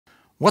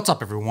What's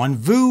up everyone,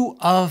 Vu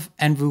of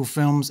Vu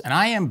Films, and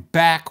I am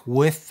back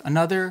with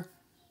another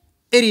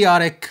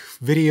idiotic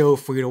video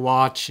for you to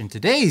watch. In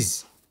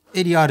today's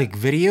idiotic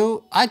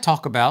video, I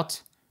talk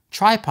about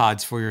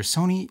tripods for your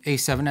Sony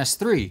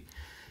a7S III,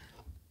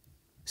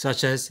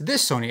 such as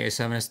this Sony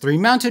a7S III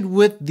mounted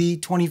with the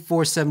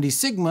 2470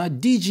 Sigma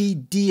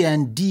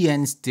DG-DN.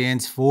 DN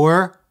stands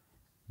for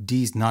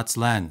D's Nuts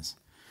lens.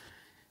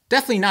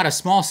 Definitely not a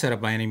small setup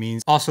by any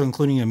means, also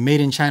including a made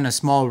in China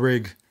small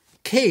rig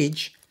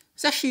cage.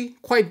 It's actually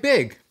quite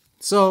big.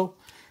 So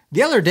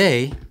the other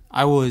day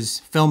I was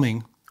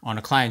filming on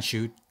a client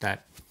shoot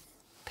that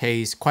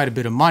pays quite a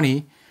bit of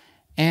money.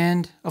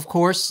 And of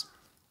course,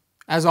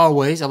 as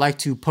always, I like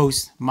to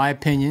post my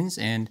opinions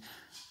and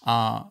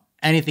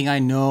anything I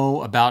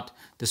know about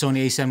the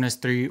Sony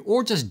a7S III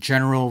or just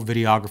general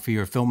videography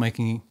or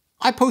filmmaking.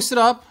 I post it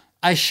up.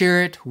 I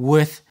share it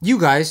with you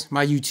guys,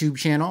 my YouTube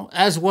channel,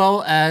 as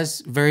well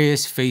as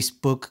various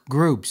Facebook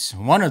groups.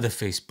 One of the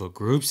Facebook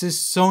groups is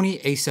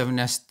Sony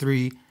a7S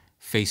III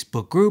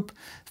Facebook group,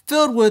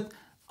 filled with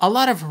a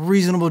lot of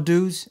reasonable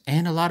dudes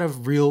and a lot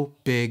of real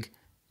big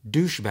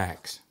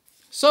douchebags.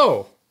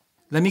 So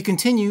let me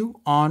continue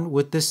on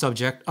with this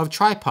subject of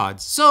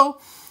tripods. So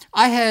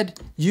I had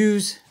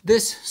used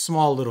this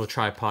small little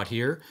tripod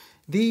here,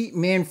 the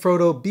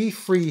Manfrotto Be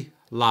Free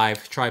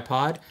Live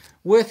tripod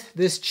with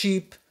this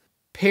cheap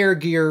Pair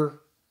Gear,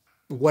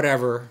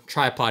 whatever,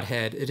 tripod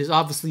head. It is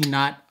obviously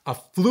not a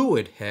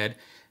fluid head.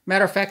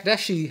 Matter of fact, it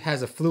actually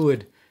has a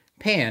fluid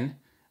pan,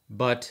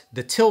 but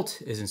the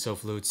tilt isn't so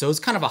fluid. So it's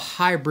kind of a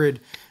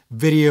hybrid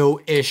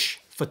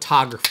video-ish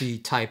photography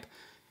type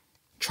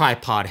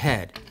tripod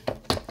head.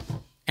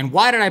 And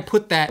why did I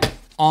put that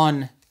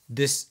on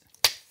this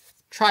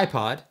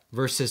tripod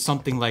versus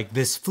something like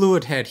this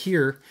fluid head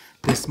here,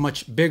 this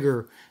much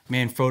bigger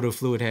Manfrotto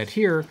fluid head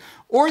here,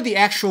 or the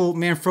actual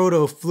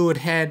Manfrotto fluid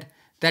head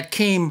that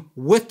came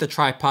with the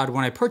tripod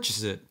when I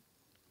purchased it?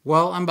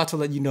 Well, I'm about to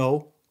let you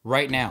know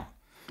right now.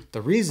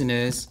 The reason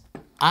is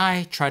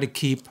I try to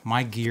keep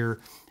my gear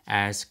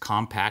as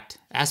compact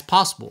as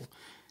possible.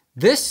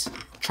 This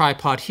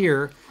tripod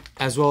here,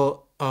 as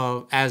well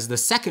as the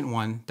second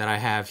one that I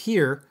have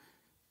here,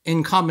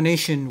 in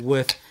combination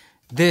with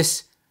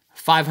this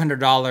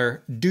 $500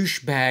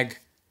 douchebag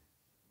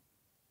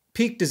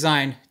Peak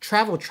Design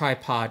travel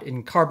tripod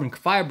in carbon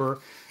fiber,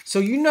 so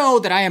you know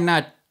that I am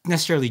not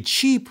necessarily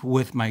cheap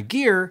with my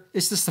gear.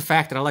 It's just the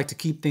fact that I like to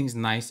keep things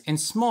nice and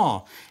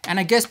small. And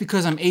I guess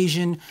because I'm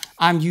Asian,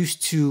 I'm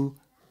used to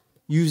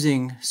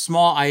using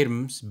small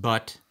items,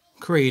 but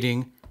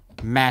creating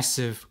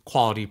massive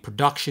quality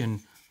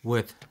production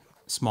with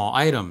small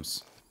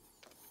items.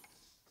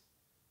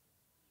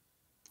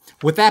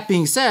 With that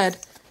being said,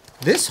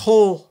 this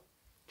whole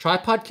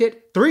tripod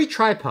kit, 3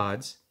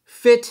 tripods,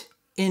 fit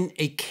in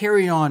a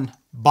carry-on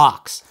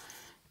box,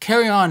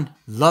 carry-on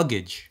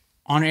luggage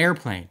on an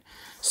airplane.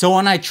 So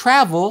when I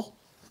travel,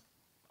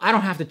 I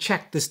don't have to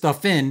check this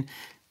stuff in,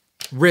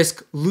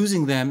 risk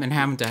losing them and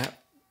having to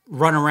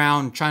run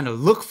around trying to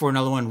look for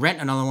another one,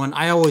 rent another one.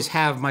 I always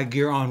have my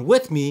gear on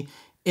with me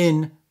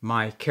in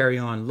my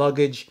carry-on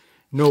luggage.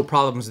 No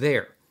problems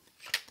there.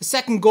 The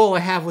second goal I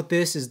have with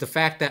this is the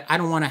fact that I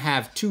don't want to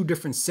have 2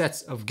 different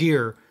sets of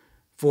gear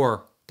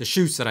for the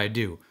shoots that I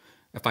do.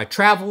 If I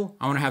travel,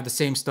 I want to have the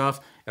same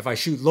stuff. If I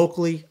shoot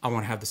locally, I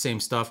want to have the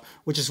same stuff,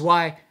 which is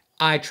why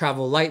I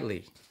travel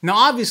lightly. Now,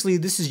 obviously,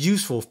 this is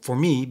useful for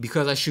me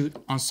because I shoot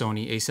on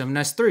Sony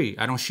a7S III.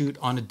 I don't shoot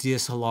on a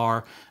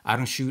DSLR. I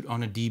don't shoot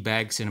on a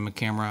D-bag cinema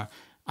camera.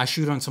 I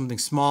shoot on something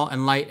small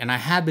and light, and I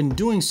have been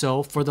doing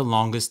so for the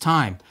longest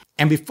time.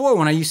 And before,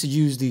 when I used to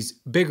use these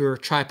bigger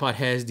tripod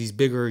heads, these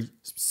bigger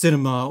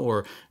cinema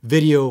or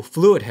video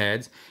fluid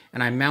heads,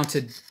 and I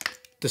mounted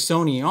the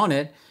Sony on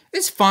it,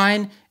 it's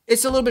fine.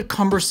 It's a little bit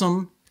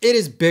cumbersome. It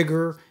is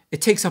bigger.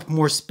 It takes up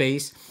more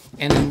space.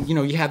 And then, you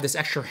know, you have this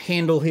extra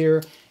handle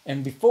here.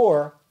 And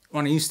before,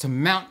 when I used to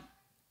mount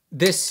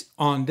this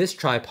on this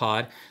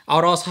tripod, I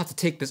would also have to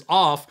take this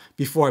off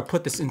before I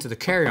put this into the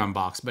carry-on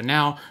box. But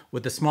now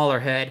with the smaller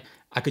head,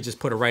 I could just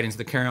put it right into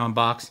the carry-on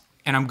box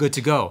and I'm good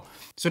to go.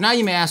 So now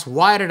you may ask,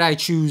 why did I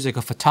choose like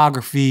a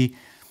photography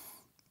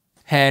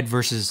head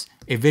versus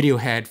a video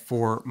head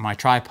for my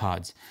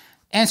tripods?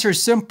 Answer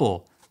is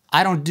simple.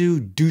 I don't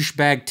do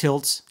douchebag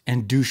tilts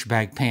and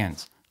douchebag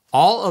pans.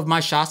 All of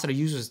my shots that I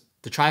use with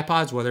the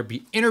tripods, whether it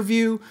be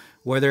interview,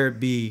 whether it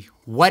be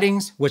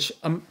weddings, which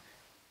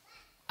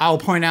I will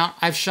point out,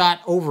 I've shot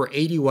over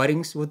 80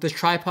 weddings with this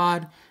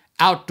tripod,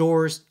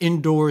 outdoors,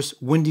 indoors,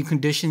 windy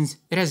conditions.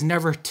 It has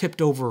never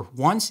tipped over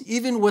once,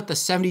 even with the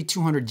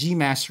 7200 G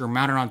Master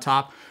mounted on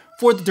top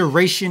for the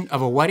duration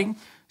of a wedding.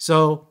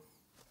 So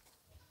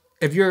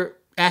if you're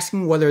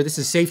asking whether this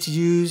is safe to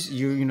use,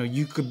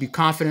 you could be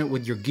confident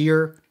with your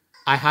gear,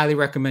 I highly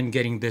recommend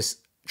getting this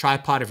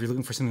tripod if you're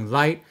looking for something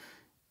light,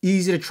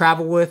 easy to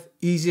travel with,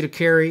 easy to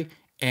carry,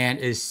 and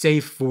is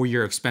safe for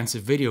your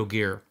expensive video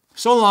gear,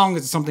 so long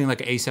as it's something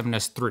like an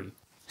a7S III.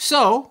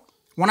 So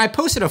when I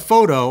posted a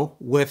photo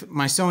with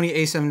my Sony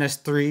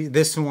a7S III,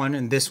 this one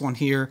and this one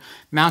here,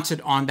 mounted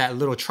on that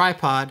little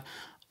tripod,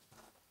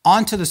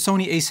 onto the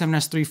Sony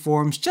a7S III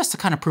forums just to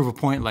kind of prove a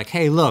point like,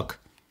 hey, look,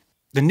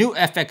 the new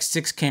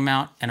FX6 came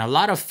out and a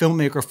lot of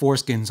filmmaker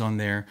foreskins on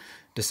there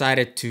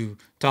decided to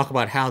talk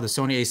about how the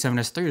Sony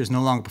a7S III is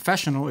no longer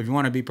professional. If you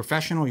want to be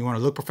professional, you want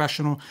to look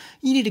professional,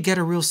 you need to get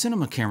a real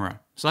cinema camera.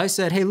 So I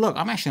said, hey, look,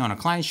 I'm actually on a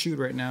client shoot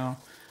right now.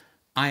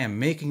 I am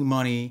making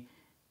money.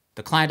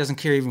 The client doesn't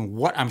care even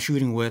what I'm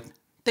shooting with.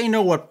 They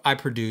know what I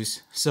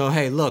produce. So,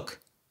 hey, look,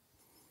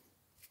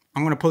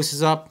 I'm going to post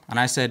this up. And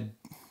I said,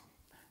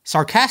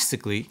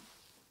 sarcastically,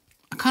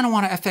 I kind of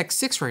want an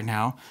FX6 right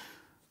now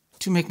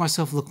to make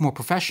myself look more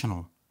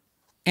professional.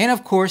 And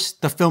of course,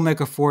 the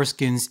filmmaker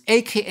foreskins,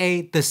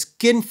 aka the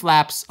skin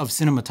flaps of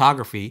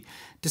cinematography,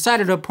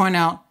 decided to point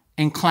out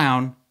and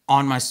clown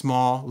on my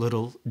small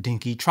little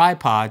dinky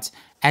tripods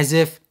as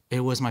if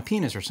it was my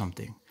penis or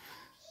something.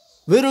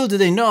 Little do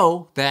they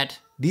know that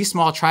these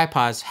small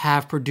tripods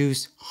have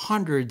produced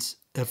hundreds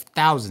of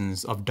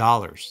thousands of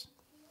dollars.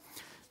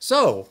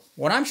 So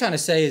what I'm trying to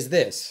say is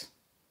this.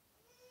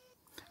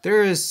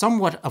 There is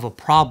somewhat of a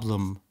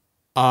problem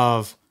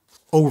of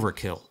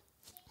overkill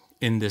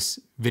in this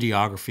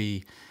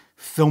videography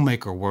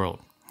filmmaker world,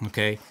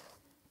 okay?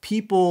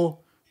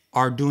 People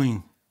are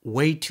doing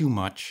way too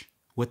much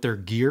with their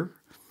gear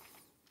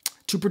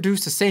to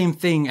produce the same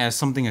thing as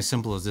something as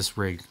simple as this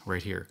rig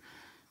right here.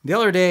 The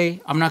other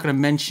day, I'm not gonna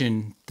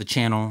mention the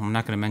channel, I'm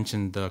not gonna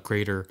mention the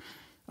creator.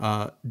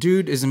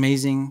 Dude is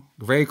amazing,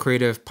 very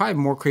creative, probably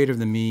more creative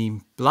than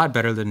me, a lot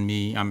better than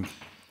me.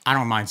 I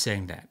don't mind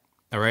saying that,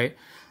 all right?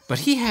 But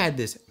he had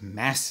this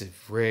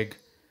massive rig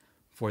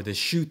for this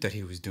shoot that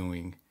he was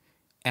doing.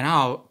 And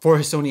for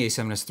his Sony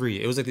a7S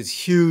III, it was like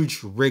this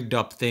huge rigged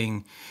up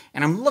thing.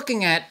 And I'm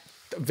looking at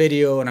the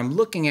video and I'm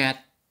looking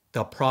at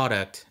the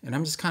product and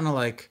I'm just kind of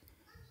like,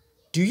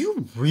 do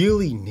you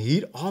really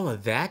need all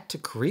of that to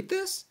create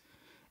this?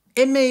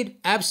 It made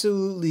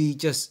absolutely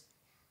just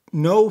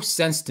no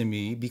sense to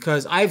me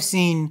because I've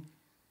seen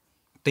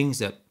things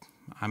that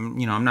I'm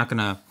not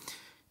gonna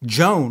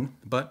Joan,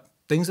 but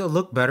things that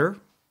look better,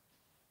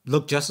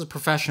 look just as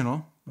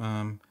professional,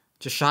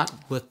 just shot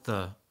with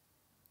the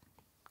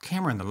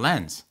camera and the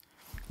lens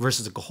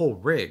versus a whole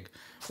rig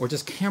or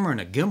just camera and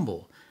a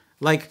gimbal.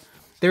 Like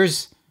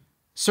there's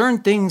certain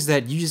things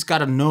that you just got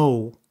to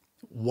know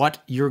what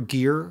your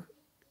gear,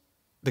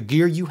 the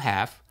gear you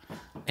have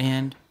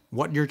and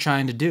what you're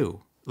trying to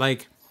do.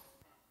 Like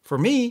for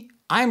me,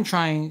 I'm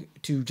trying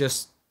to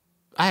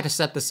I had to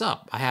set this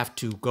up. I have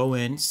to go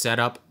in, set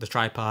up the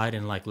tripod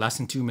in like less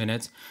than 2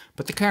 minutes,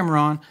 put the camera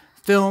on,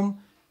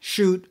 film,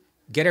 shoot,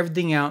 get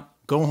everything out,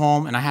 go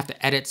home, and I have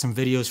to edit some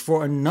videos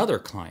for another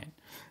client.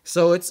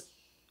 So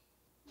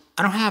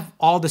I don't have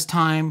all this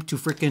time to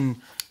freaking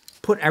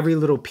put every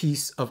little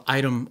piece of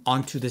item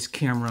onto this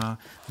camera,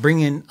 bring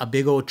in a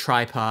big old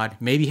tripod,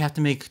 maybe have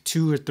to make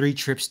 2 or 3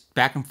 trips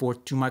back and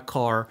forth to my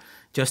car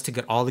just to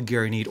get all the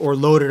gear I need, or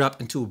load it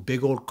up into a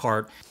big old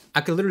cart.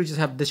 I could literally just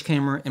have this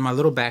camera in my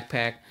little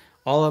backpack,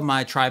 all of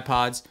my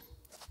tripods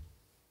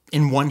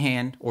in one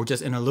hand, or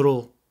just in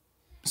a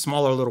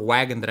smaller little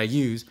wagon that I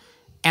use,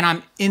 and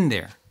I'm in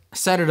there.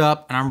 Set it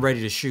up and I'm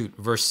ready to shoot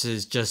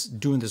versus just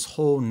doing this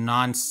whole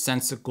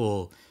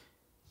nonsensical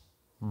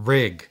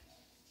rig.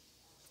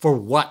 For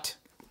what?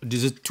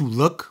 Is it to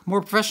look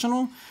more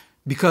professional?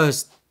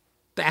 Because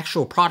the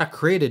actual product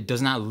created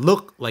does not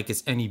look like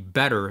it's any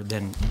better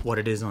than what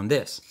it is on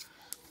this.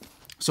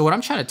 So what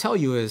I'm trying to tell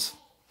you is,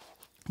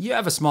 you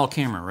have a small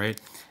camera, right?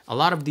 A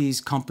lot of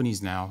these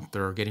companies now,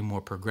 they're getting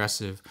more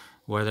progressive,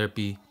 whether it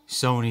be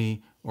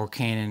Sony or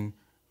Canon,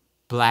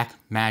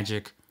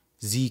 Blackmagic,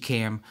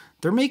 Z-Cam,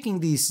 they're making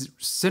these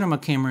cinema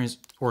cameras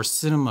or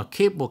cinema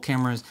capable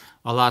cameras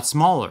a lot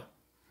smaller.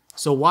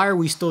 So why are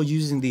we still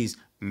using these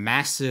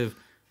massive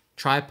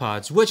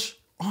tripods, which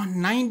on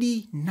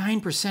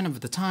 99%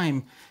 of the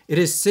time, it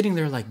is sitting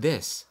there like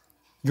this.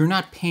 You're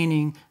not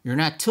panning, you're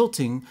not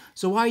tilting.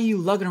 So why are you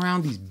lugging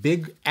around these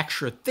big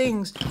extra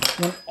things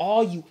when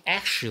all you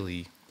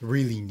actually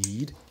really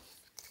need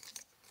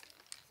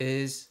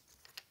is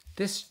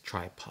this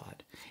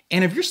tripod?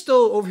 And if you're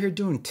still over here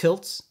doing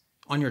tilts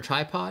on your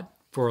tripod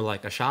for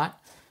like a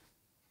shot,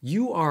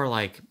 you are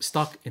like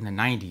stuck in the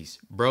 90s,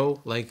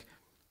 bro. Like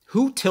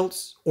who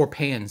tilts or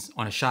pans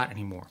on a shot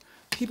anymore?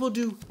 People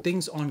do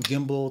things on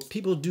gimbal.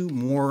 People do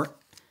more,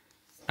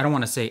 I don't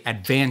want to say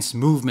advanced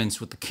movements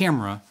with the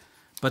camera,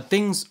 but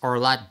things are a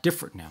lot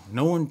different now.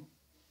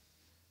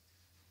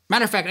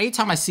 Matter of fact,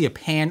 anytime I see a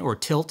pan or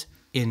tilt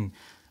in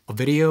a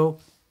video,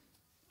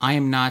 I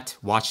am not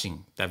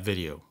watching that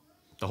video,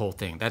 the whole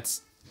thing.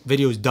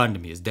 Video is done to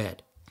me, it's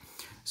dead.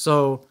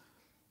 So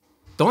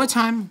the only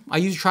time I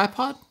use a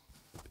tripod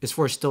is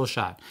for a still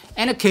shot.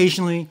 And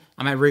occasionally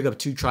I might rig up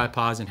 2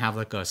 tripods and have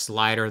like a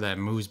slider that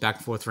moves back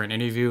and forth for an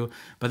interview,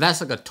 but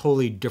that's like a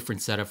totally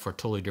different setup for a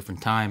totally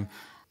different time.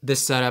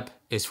 This setup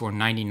is for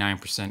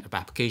 99% of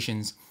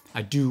applications.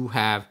 I do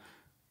have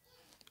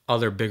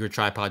other bigger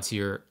tripods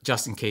here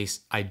just in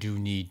case I do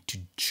need to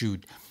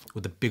shoot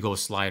with a big old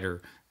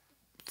slider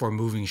for a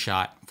moving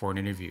shot for an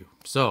interview.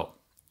 So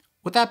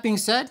with that being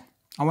said,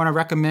 I want to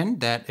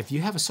recommend that if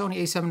you have a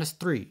Sony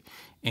a7S III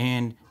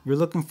and you're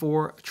looking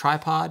for a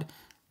tripod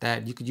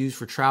that you could use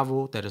for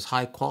travel that is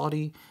high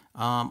quality,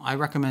 I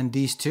recommend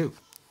these two.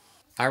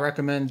 I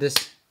recommend this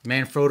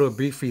Manfrotto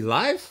Be-Free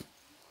Live.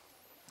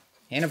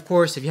 And of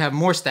course, if you have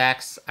more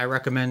stacks, I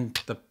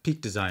recommend the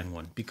Peak Design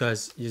one,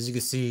 because as you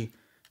can see,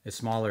 it's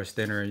smaller, it's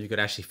thinner. You could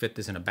actually fit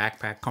this in a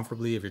backpack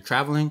comfortably if you're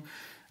traveling.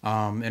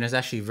 And it's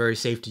actually very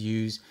safe to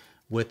use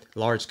with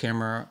large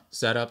camera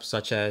setups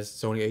such as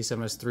Sony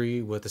a7S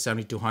III with the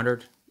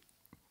 7200.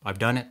 I've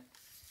done it.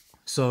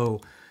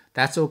 So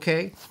that's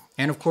okay.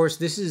 And of course,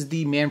 this is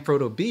the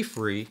Manfrotto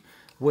Be-Free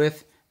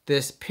with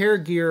this Pair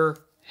Gear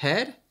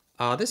head.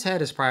 This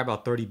head is probably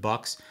about 30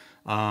 bucks.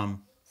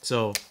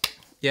 So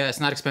yeah, it's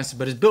not expensive,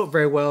 but it's built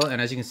very well.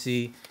 And as you can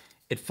see,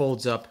 it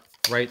folds up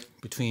right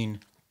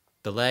between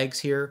the legs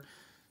here.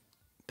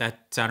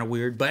 That sounded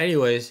weird, but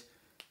anyways,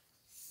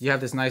 you have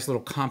this nice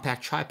little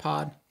compact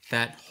tripod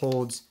that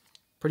holds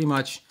pretty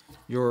much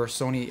your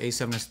Sony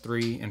a7S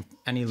III and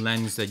any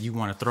lens that you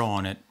want to throw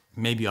on it,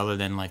 maybe other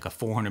than like a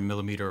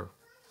 400mm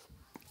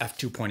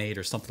f2.8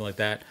 or something like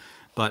that.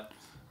 But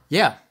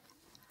yeah,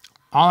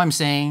 all I'm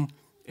saying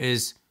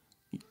is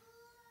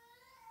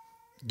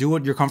do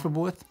what you're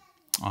comfortable with.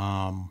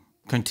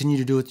 Continue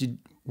to do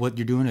what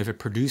you're doing if it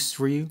produces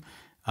for you.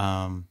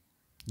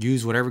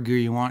 Use whatever gear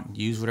you want,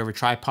 use whatever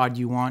tripod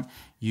you want,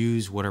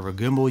 use whatever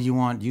gimbal you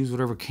want, use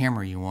whatever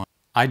camera you want.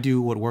 I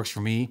do what works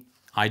for me.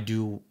 I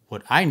do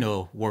what I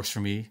know works for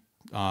me,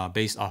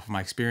 based off of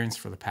my experience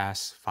for the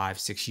past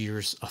 5-6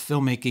 years of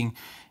filmmaking.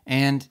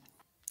 And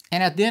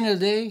at the end of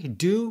the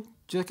day,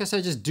 like I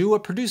said, just do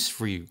what produces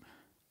for you.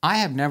 I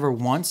have never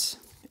once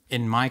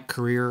in my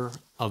career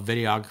of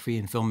videography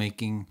and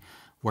filmmaking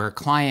where a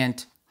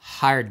client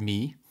hired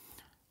me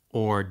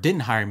or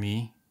didn't hire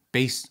me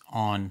based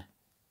on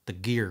the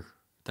gear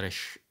that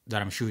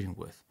I'm shooting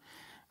with.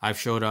 I've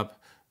showed up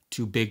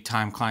to big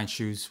time client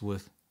shoots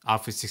with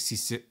Alpha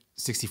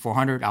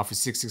 6400, Alpha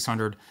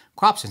 6600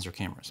 crop sensor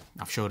cameras.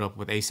 I've showed up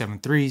with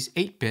a7III's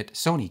 8-bit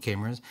Sony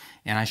cameras,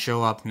 and I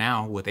show up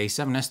now with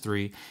a7S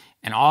III.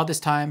 And all this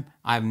time,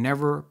 I've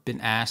never been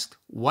asked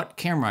what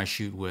camera I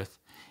shoot with,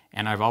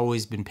 and I've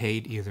always been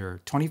paid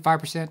either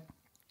 25%,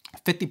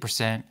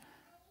 50%,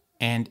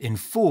 and in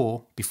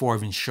full before I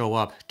even show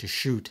up to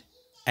shoot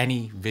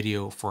any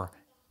video for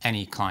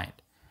any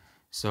client.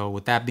 So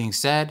with that being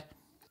said,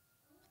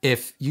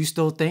 if you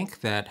still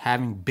think that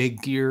having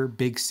big gear,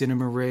 big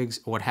cinema rigs,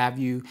 what have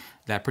you,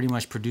 that pretty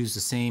much produce the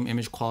same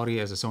image quality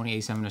as a Sony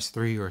a7S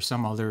III or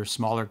some other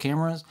smaller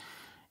cameras,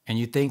 and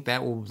you think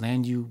that will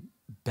land you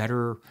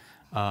better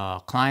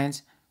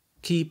clients,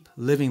 keep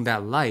living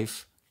that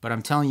life. But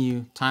I'm telling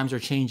you, times are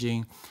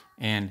changing,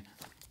 and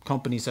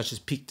companies such as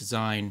Peak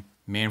Design,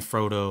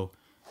 Manfrotto,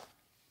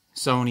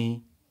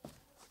 Sony,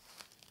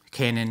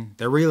 Canon,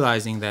 they're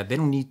realizing that they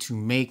don't need to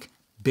make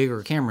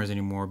bigger cameras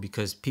anymore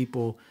because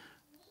people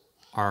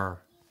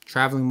are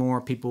traveling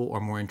more, people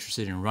are more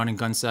interested in running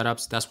gun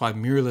setups. That's why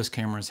mirrorless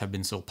cameras have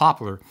been so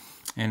popular.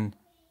 And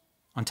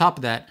on top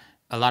of that,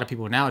 a lot of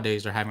people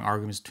nowadays are having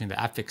arguments between the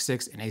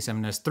FX6 and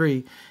a7S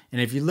III.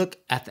 And if you look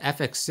at the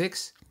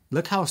FX6,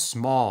 look how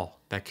small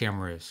that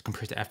camera is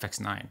compared to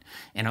FX9.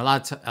 And a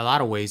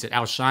lot of ways it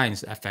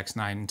outshines the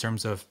FX9 in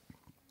terms of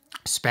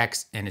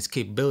specs and its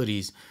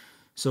capabilities.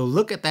 So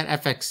look at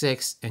that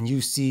FX6 and you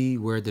see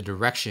where the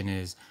direction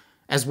is,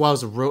 as well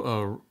as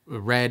a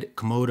red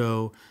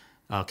Komodo,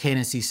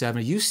 Canon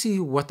C7. You see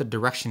what the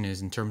direction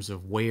is in terms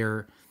of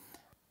where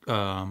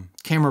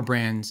camera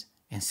brands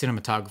and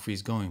cinematography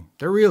is going.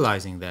 They're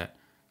realizing that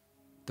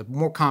the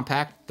more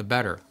compact, the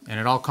better. And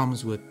it all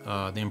comes with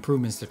the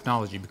improvements in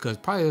technology, because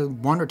probably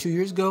 1 or 2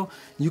 years ago,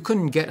 you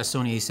couldn't get a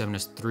Sony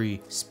a7S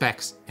III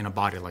specs in a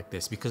body like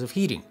this because of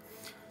heating.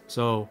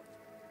 So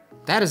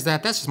that is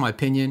that. That's just my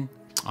opinion.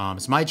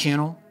 It's my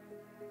channel,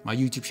 my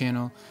YouTube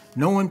channel.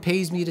 No one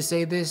pays me to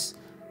say this.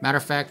 Matter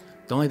of fact,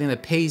 the only thing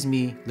that pays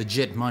me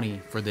legit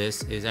money for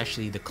this is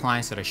actually the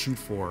clients that I shoot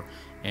for.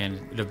 And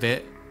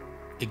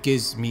it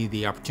gives me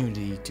the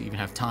opportunity to even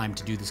have time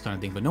to do this kind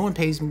of thing. But no one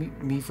pays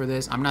me for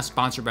this. I'm not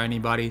sponsored by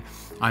anybody.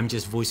 I'm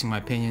just voicing my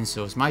opinion.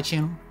 So it's my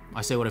channel.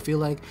 I say what I feel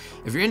like.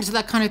 If you're into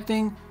that kind of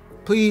thing,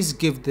 please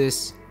give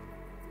this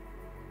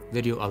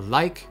video a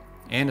like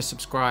and a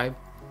subscribe.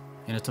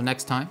 And until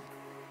next time,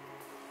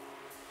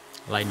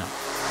 lighten up.